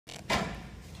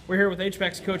We're here with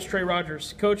H-backs coach Trey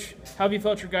Rodgers. Coach, how have you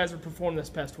felt your guys have performed this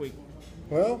past week?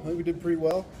 Well, I think we did pretty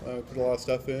well. Put a lot of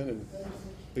stuff in, and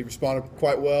they responded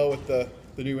quite well with the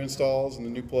new installs and the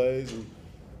new plays. And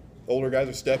the older guys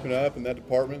are stepping up in that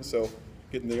department, so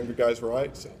getting the younger guys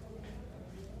right. So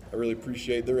I really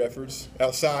appreciate their efforts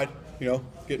outside,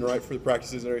 getting right for the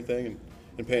practices and everything,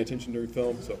 and paying attention during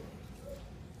film. So.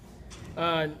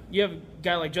 You have a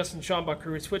guy like Justin Schombacher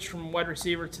who switched from wide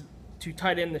receiver to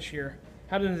tight end this year.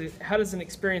 How does an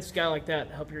experienced guy like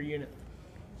that help your unit?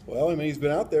 Well, he's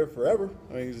been out there forever.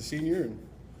 He's a senior, and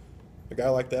a guy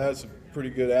like that is a pretty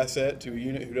good asset to a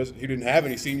unit who didn't have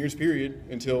any seniors, period,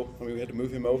 until we had to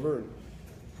move him over. And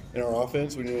in our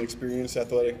offense, we need an experienced,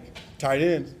 athletic tight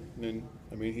end, and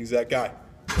he's that guy.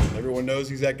 And everyone knows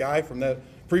he's that guy from that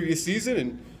previous season,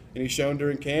 and he's shown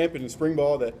during camp and in spring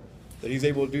ball that he's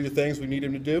able to do the things we need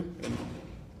him to do, and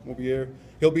we'll be there.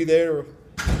 He'll be there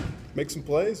to make some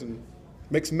plays and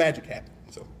make some magic happen.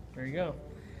 So there you go.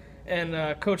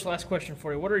 And Coach, last question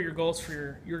for you: what are your goals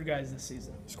for your guys this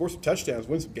season? Score some touchdowns,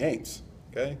 win some games.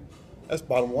 Okay, that's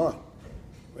bottom line.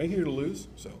 We ain't here to lose.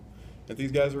 So if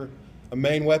these guys are a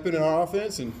main weapon in our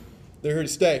offense, and they're here to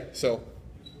stay, so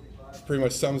pretty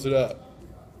much sums it up.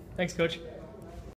 Thanks, Coach.